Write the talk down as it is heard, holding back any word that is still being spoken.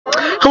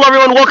Hello,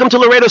 everyone. Welcome to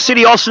Laredo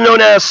City, also known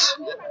as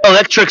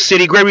Electric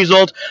City. Great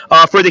result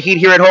for the Heat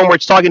here at home. We're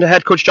talking to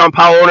head coach John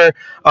Powell, owner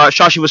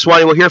Shashi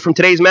Vaswani. We'll hear from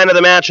today's man of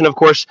the match, and of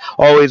course,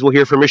 always we'll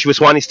hear from Rishi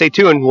Vaswani. Stay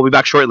tuned. We'll be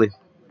back shortly.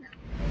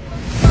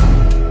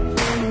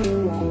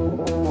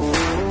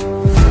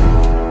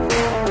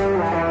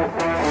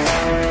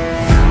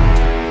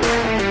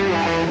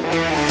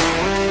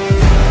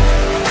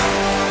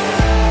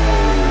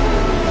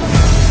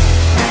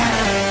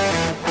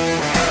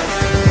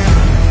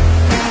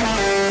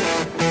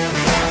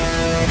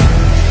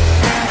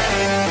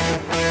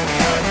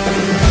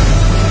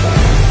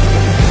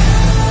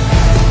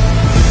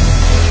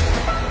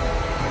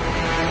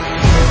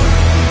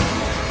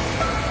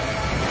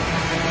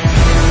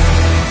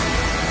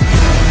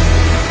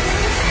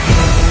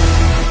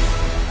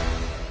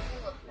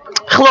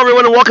 Hello,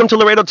 everyone, and welcome to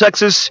Laredo,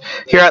 Texas,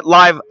 here at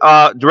live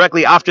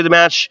directly after the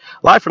match,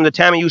 live from the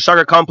TAMU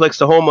Soccer Complex,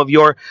 the home of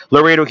your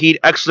Laredo Heat.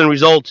 Excellent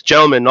result,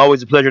 gentlemen.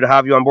 Always a pleasure to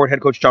have you on board. Head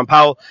coach John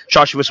Powell,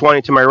 Shashi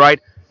Vaswani to my right.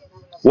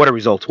 What a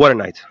result. What a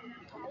night.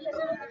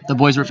 The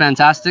boys were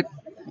fantastic.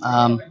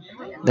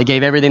 They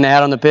gave everything they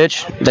had on the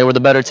pitch. They were the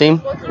better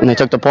team, and they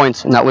took the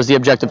points, and that was the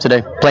objective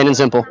today. Plain and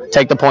simple.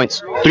 Take the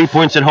points. 3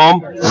 points at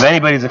home. If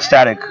anybody's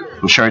ecstatic,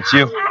 I'm sure it's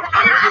you.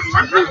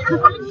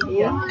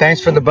 Thanks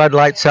for the Bud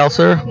Light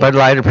seltzer. Bud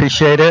Light,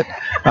 appreciate it.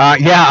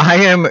 Yeah, I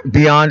am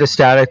beyond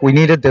ecstatic. We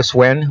needed this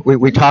win.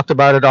 We talked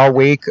about it all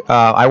week.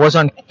 I was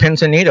on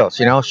pins and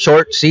needles,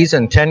 short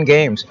season, 10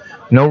 games,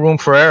 no room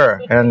for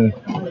error. And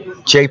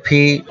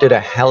JP did a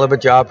hell of a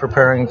job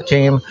preparing the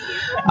team.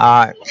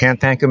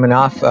 Can't thank him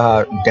enough.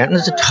 Denton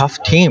is a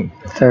tough team.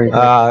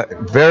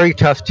 Very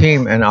tough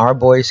team, and our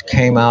boys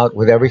came out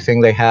with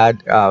everything they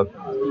had.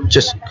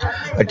 Just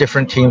a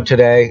different team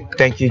today.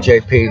 Thank you,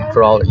 JP,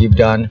 for all that you've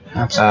done,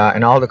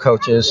 and all the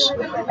coaches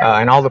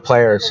and all the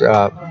players.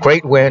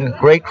 Great win,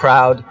 great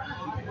crowd.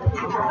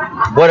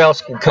 What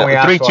else can we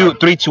ask for?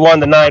 3-2 on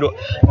the night.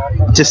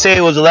 To say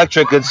it was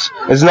electric, it's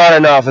not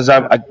enough. As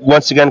I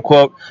once again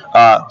quote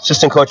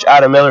assistant coach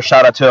Adam Miller.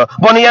 Shout out to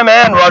Bonilla,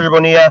 man, Roger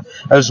Bonilla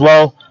as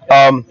well.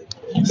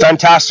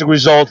 Fantastic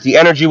result. The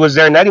energy was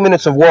there. 90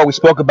 minutes of war. We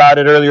spoke about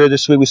it earlier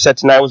this week. We said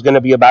tonight was going to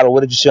be a battle.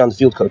 What did you see on the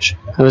field, Coach?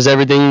 It was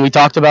everything we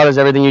talked about. It was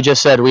everything you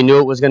just said. We knew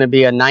it was going to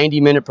be a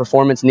 90-minute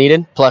performance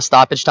needed, plus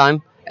stoppage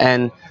time,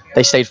 and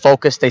they stayed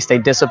focused. They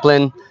stayed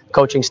disciplined.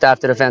 Coaching staff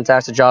did a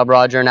fantastic job.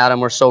 Roger and Adam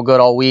were so good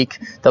all week.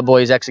 The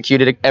boys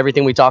executed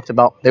everything we talked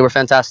about. They were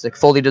fantastic,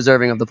 fully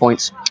deserving of the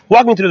points.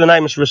 Walk me through the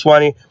night, Mr.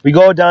 Vaswani. We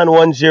go down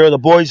 1-0. The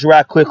boys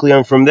react quickly,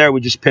 and from there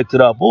we just picked it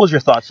up. What was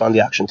your thoughts on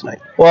the action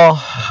tonight?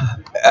 Well,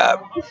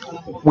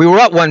 we were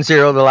up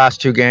 1-0 the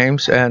last two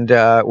games, and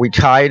we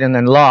tied and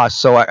then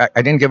lost, so I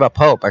didn't give up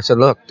hope. I said,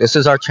 look, this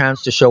is our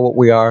chance to show what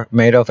we are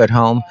made of at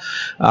home.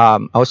 I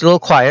was a little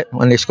quiet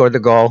when they scored the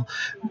goal,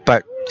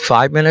 but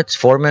 5 minutes,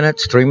 4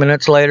 minutes, 3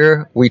 minutes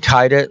later, we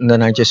tied it, and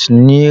then I just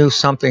knew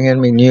something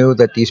in me knew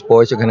that these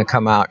boys are going to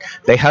come out.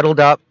 They huddled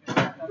up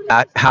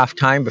at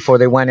halftime before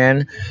they went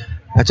in.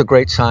 That's a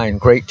great sign.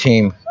 Great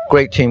team.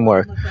 Great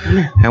teamwork.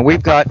 And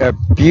we've got a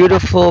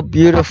beautiful,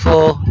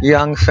 beautiful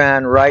young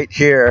fan right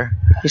here.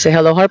 You say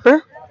hello,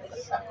 Harper?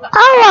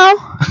 Hello.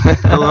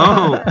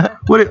 Hello.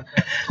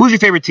 Who's your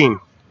favorite team?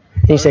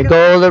 You say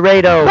go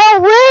Laredo.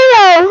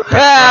 Laredo.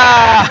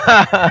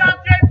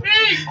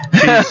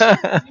 She's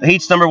the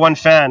Heat's #1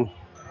 fan,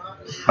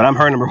 but I'm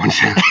her #1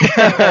 fan,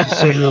 to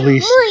say the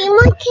least.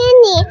 More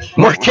candy.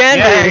 More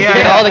candy.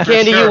 Yeah, all the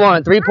candy you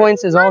want. 3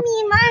 points is all.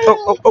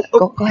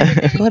 Go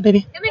ahead,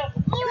 baby.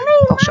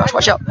 Oh, Josh,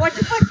 watch out.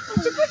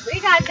 We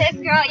got this,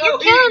 girl. You're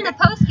killing the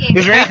postgame.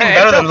 Is there anything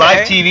better than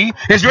live TV?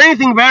 Is there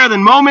anything better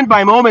than moment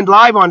by moment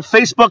live on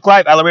Facebook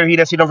Live? Laredo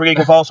Heat SC. Don't forget you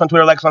can follow us on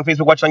Twitter, like us on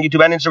Facebook, watch us on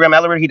YouTube and Instagram.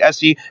 Laredo Heat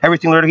SC.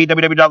 Everything Laredo Heat.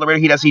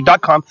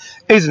 www.laredoheatsc.com.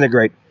 Isn't it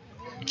great?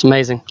 It's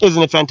amazing.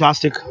 Isn't it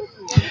fantastic?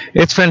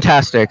 It's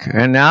fantastic.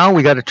 And now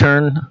we got to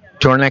turn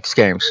to our next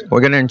games.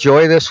 We're going to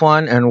enjoy this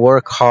one and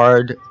work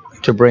hard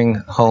to bring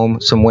home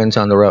some wins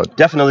on the road.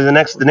 Definitely. The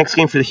next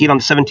game for the Heat on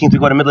the 17th, we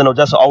go to Midland,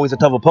 Odessa. Always a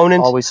tough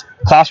opponent. Always.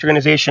 Class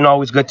organization.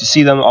 Always good to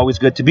see them. Always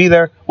good to be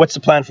there. What's the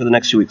plan for the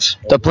next 2 weeks?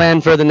 The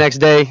plan for the next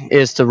day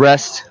is to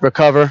rest,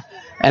 recover,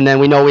 and then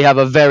we know we have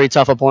a very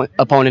tough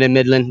opponent in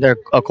Midland. They're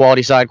a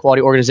quality side,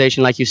 quality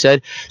organization, like you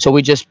said. So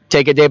we just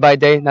take it day by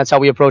day. That's how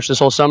we approach this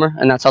whole summer,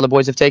 and that's how the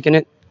boys have taken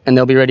it, and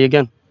they'll be ready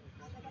again.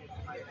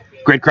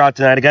 Great crowd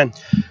tonight again.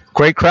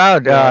 Great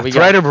crowd.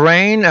 Threat of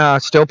rain.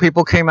 Still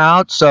people came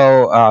out,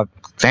 so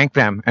thank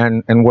them.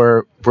 And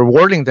we're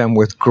rewarding them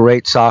with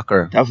great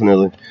soccer.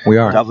 Definitely. We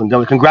are.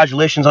 Definitely.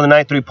 Congratulations on the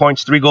night. 3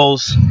 points, 3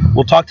 goals.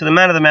 We'll talk to the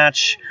man of the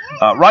match.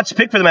 Rod's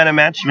pick for the man of the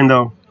match, even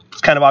though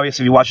it's kind of obvious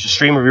if you watched the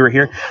stream or if you were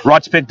here.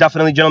 Rod's pick,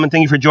 definitely. Gentlemen,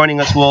 thank you for joining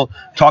us. We'll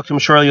talk to him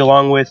shortly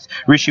along with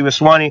Rishi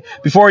Vaswani.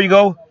 Before you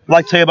go,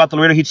 like to tell you about the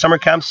Laredo Heat summer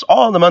camps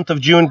all in the month of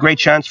June. Great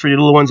chance for your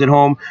little ones at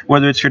home,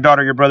 whether it's your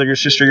daughter, your brother, your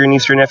sister, your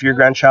niece, your nephew, your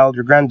grandchild,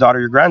 your granddaughter,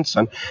 your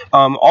grandson.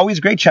 Always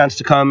great chance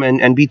to come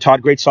and be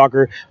taught great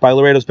soccer by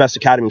Laredo's best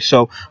academy.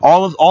 So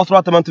all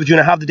throughout the month of June,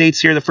 I have the dates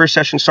here. The first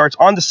session starts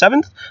on the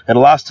 7th.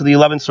 It'll last to the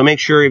 11th. So make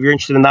sure if you're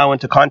interested in that one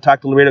to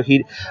contact the Laredo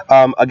Heat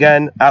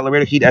again at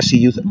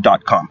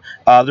LaredoHeatSCYouth.com.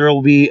 There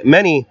will be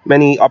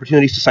many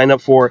opportunities to sign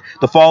up for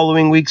the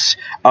following weeks.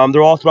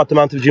 They're all throughout the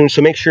month of June.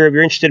 So make sure if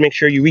you're interested, make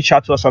sure you reach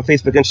out to us on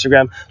Facebook,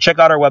 Instagram. Check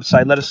out our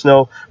website. Let us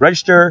know.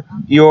 Register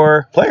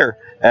your player.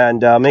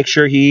 And make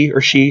sure he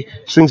or she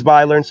swings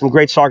by, learn some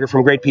great soccer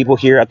from great people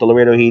here at the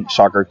Laredo Heat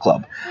Soccer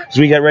Club. As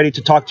we get ready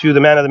to talk to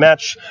the man of the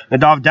match,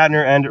 Nadav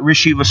Dadner and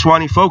Rishi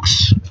Vaswani,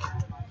 folks.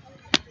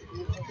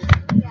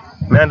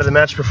 Man of the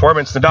match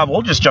performance. Nadav,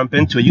 we'll just jump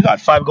into it. You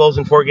got 5 goals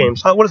in 4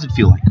 games. What does it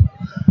feel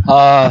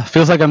like?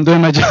 Feels like I'm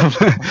doing my job.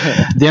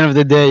 At the end of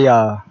the day,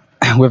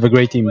 we have a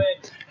great team.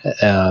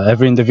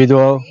 Every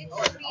individual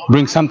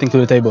brings something to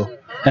the table.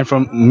 And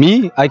from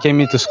me, I came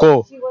here to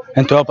score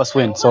and to help us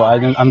win. So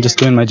I'm just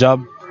doing my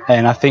job.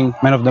 And I think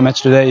man of the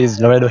match today is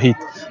Laredo Heat.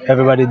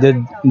 Everybody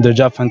did their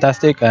job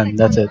fantastic, and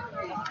that's it.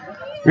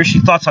 Rishi,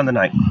 thoughts on the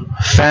night?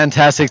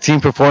 Fantastic team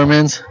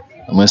performance.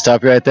 I'm going to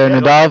stop you right there,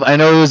 Nadav. I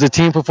know it was a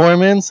team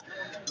performance.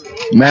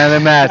 Man of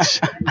the match.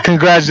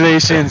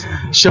 Congratulations.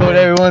 Showed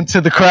everyone to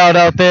the crowd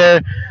out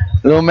there.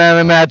 Little man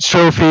of the match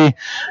trophy.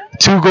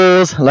 2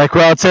 goals. Like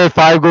Rod said,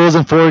 5 goals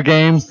in 4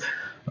 games.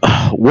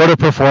 What a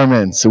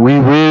performance. We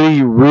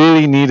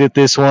really needed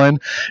this one,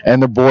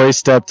 and the boys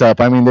stepped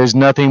up. I mean, there's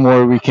nothing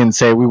more we can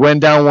say. We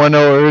went down 1-0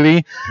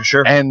 early, for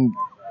sure, and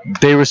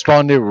they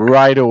responded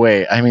right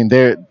away. I mean,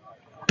 the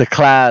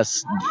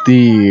class,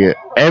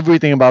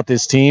 everything about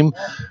this team,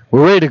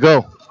 we're ready to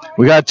go.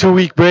 We got a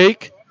 2-week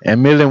break,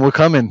 and Midland, we're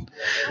coming.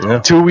 Yeah.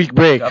 2-week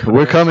break. Definitely.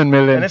 We're coming,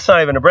 Midland. And it's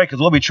not even a break because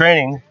we'll be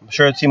training. I'm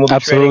sure the team will be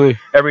training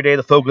every day.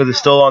 The focus is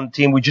still on the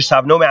team. We just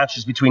have no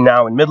matches between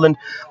now and Midland.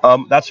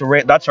 That's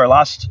our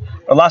last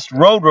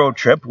road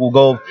trip. We'll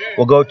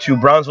go to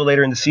Brownsville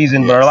later in the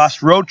season, but our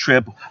last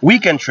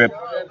weekend trip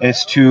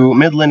is to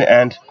Midland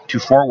and to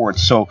Fort Worth.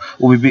 So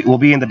we'll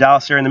be in the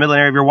Dallas area, in the Midland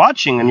area. If you're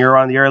watching and you're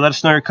on the area, let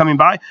us know you're coming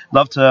by.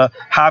 Love to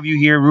have you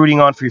here rooting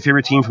on for your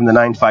favorite team from the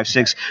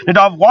 956.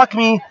 Nadav, walk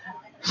me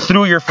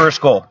through your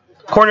first goal.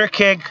 Corner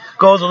kick,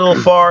 goes a little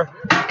far,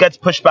 gets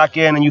pushed back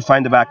in, and you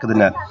find the back of the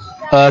net.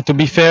 To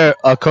be fair,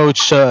 our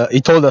coach,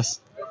 he told us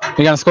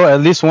we're going to score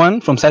at least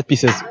 1 from set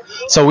pieces.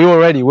 So we were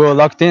ready. We were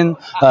locked in.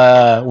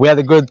 We had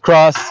a good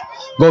cross.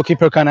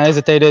 Goalkeeper kind of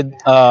hesitated.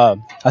 I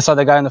saw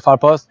the guy in the far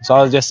post, so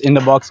I was just in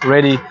the box,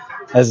 ready,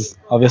 as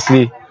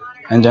obviously.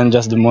 And then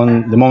just the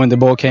moment the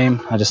ball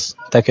came, I just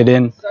take it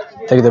in,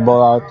 take the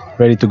ball out,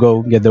 ready to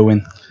go, get the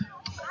win.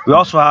 We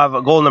also have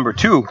a goal number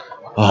 2.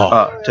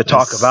 To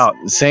talk about.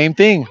 Same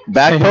thing.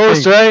 Back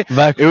post, right?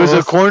 It was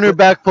a corner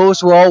back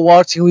post. We're all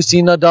watching. We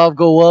see Nadav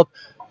go up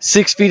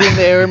 6 feet in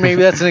the air.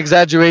 Maybe that's an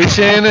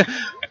exaggeration.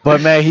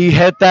 But, man, he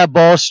hit that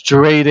ball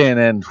straight in,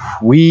 and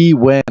we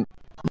went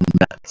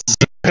nuts.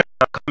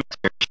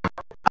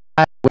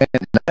 I went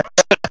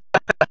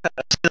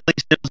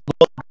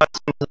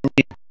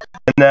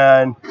And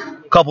then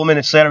a couple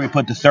minutes later, we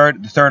put the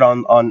third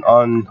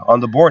on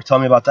the board. Tell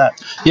me about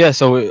that. Yeah,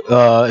 so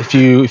if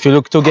you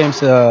look 2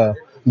 games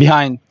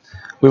behind,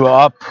 we were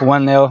up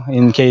 1-0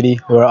 in Katy.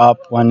 We were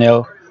up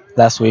 1-0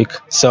 last week.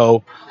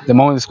 So the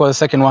moment we scored the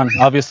second one,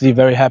 obviously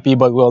very happy,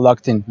 but we were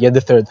locked in. Get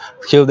the third,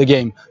 kill the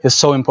game. It's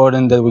so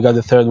important that we got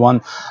the third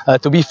one.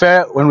 To be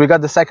fair, when we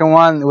got the second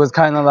one, it was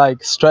kind of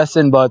like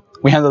stressing, but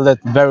we handled it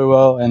very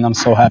well, and I'm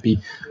so happy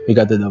we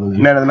got the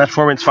W. Man of the match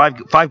performance,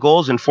 5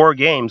 goals in 4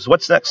 games.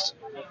 What's next?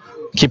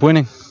 Keep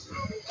winning.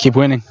 Keep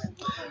winning.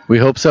 We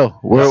hope so.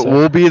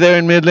 We'll be there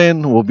in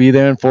Midland. We'll be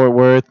there in Fort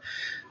Worth.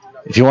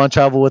 If you want to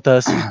travel with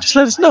us, just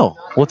let us know.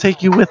 We'll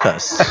take you with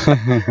us.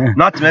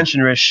 Not to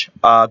mention, Rish,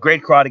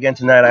 great crowd again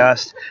tonight. I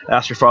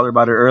asked your father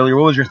about it earlier.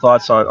 What was your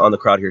thoughts on the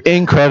crowd here?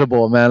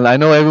 Incredible, man. I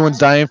know everyone's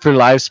dying for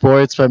live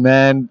sports, but,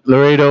 man,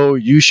 Laredo,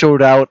 you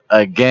showed out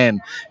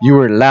again. You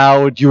were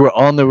loud. You were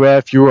on the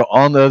ref. You were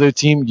on the other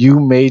team. You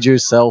made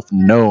yourself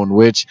known,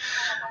 which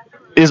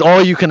is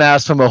all you can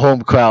ask from a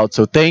home crowd.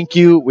 So thank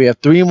you. We have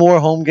 3 more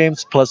home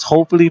games plus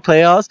hopefully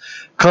playoffs.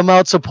 Come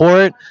out,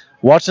 support.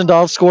 Watch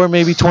Nadav score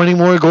maybe 20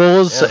 more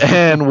goals,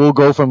 and we'll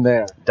go from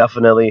there.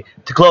 Definitely.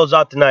 To close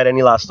out tonight,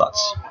 any last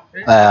thoughts?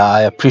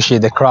 I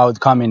appreciate the crowd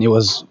coming. It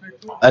was,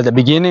 at the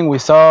beginning, we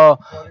saw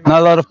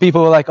not a lot of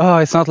people were like, oh,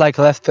 it's not like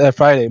last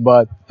Friday,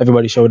 but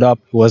everybody showed up.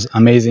 It was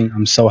amazing.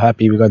 I'm so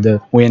happy we got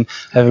the win.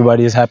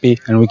 Everybody is happy,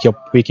 and we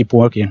keep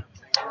working.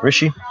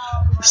 Rishi?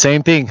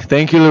 Same thing.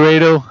 Thank you,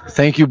 Laredo.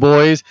 Thank you,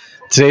 boys.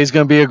 Today's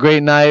going to be a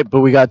great night,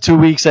 but we got 2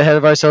 weeks ahead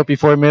of ourselves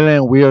before Midland,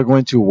 and we are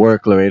going to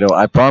work, Laredo.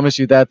 I promise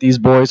you that. These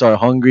boys are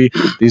hungry.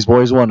 These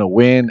boys want to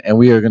win, and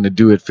we are going to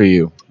do it for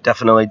you.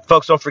 Definitely.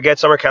 Folks, don't forget,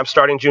 summer camp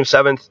starting June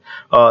 7th.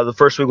 The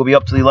first week will be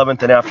up to the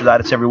 11th, and after that,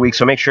 it's every week.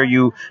 So make sure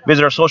you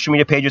visit our social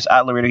media pages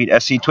at Laredo Heat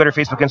SC, Twitter,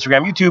 Facebook,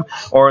 Instagram, YouTube,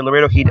 or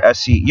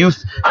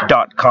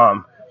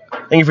LaredoHeatSCYouth.com.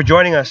 thank you for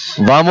joining us.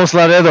 Vamos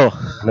Laredo.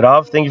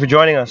 Nadav, thank you for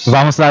joining us.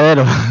 Vamos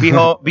Laredo.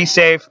 Be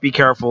safe, be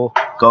careful.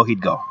 Go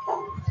Heat, go.